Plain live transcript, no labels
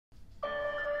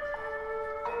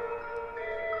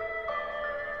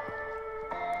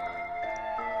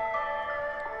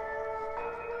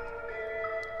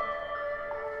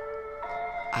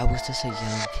I was just a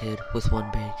young kid with one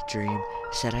big dream.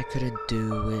 Said I couldn't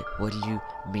do it, what do you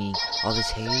mean? All these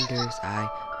haters, I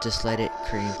just let it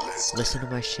cream. Listen to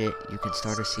my shit, you can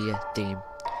start to see a theme.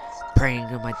 Praying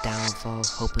on my downfall,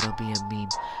 hoping I'll be a meme.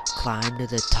 Climb to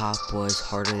the top was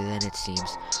harder than it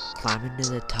seems. Climbing to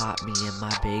the top, me and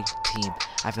my big team.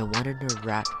 I've been wanting to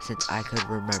rap since I could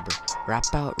remember. Rap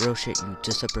out real shit, you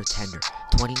just a pretender.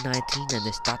 2019 and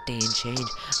this thought they ain't change.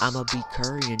 I'ma be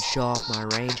Curry and show off my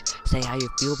range. Say how you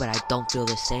feel, but I don't feel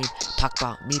the same. Talk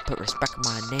about me, put respect on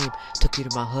my name. Took you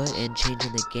to my hood and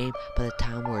changing the game. By the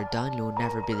time we're done, you'll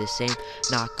never be the same.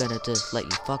 Not gonna just let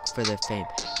you fuck for the fame.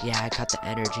 Yeah, I got the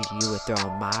energy you were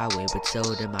throwing my way, but so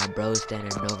did my bros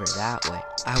standing over that way.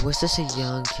 I was just a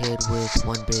young kid with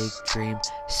one big dream.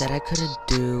 Said I couldn't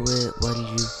do it, what do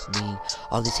you mean?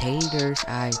 All these haters,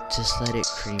 I just let it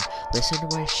cream. Listen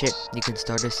to my shit, you can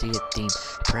start to see a theme.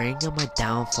 Praying on my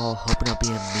downfall, hoping I'll be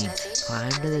a meme.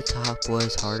 Climb to the top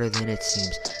was harder than it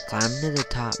seems. Climb to the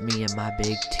top, me and my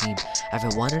big team. I've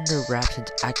been wanting to rap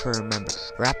since I can remember.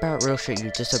 Rap out real shit,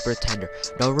 you're just a pretender.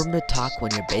 No room to talk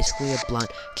when you're basically a blunt.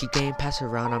 Keep getting passed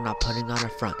around, I'm not putting on a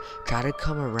front. Try to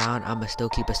come around, I'ma still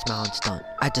keep a smile and stunt.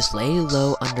 I just lay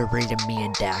low, underrated me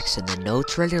and Dax. And the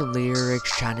notes, writing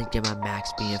lyrics, trying to get my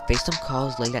max. Being faced some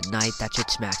calls late at night, that shit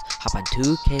smacks. Hop on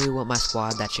 2K with my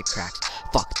squad, that shit cracks.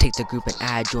 Fuck, take the group and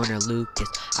add Joyner Lucas.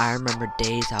 I remember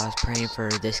days I was praying for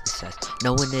this success.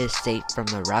 No one is safe from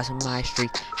the rise of my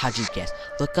street. How'd you guess?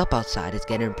 Look up outside, it's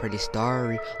getting pretty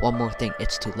starry. One more thing,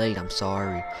 it's too late, I'm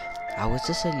sorry. I was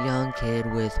just a young kid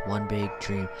with one big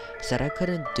dream. Said I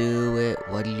couldn't do it,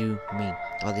 what do you mean?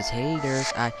 All these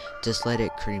haters, I just let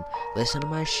it cream. Listen to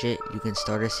my shit, you can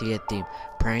start to see a theme.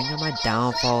 Praying on my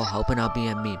downfall, hoping I'll be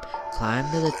a meme. Climb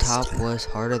to the top was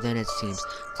harder than it seems.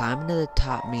 Climbing to the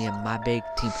top, me and my big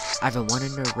team. I've been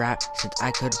wanting to rap since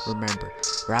I could remember.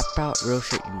 Rap out real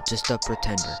shit, you just a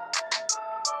pretender.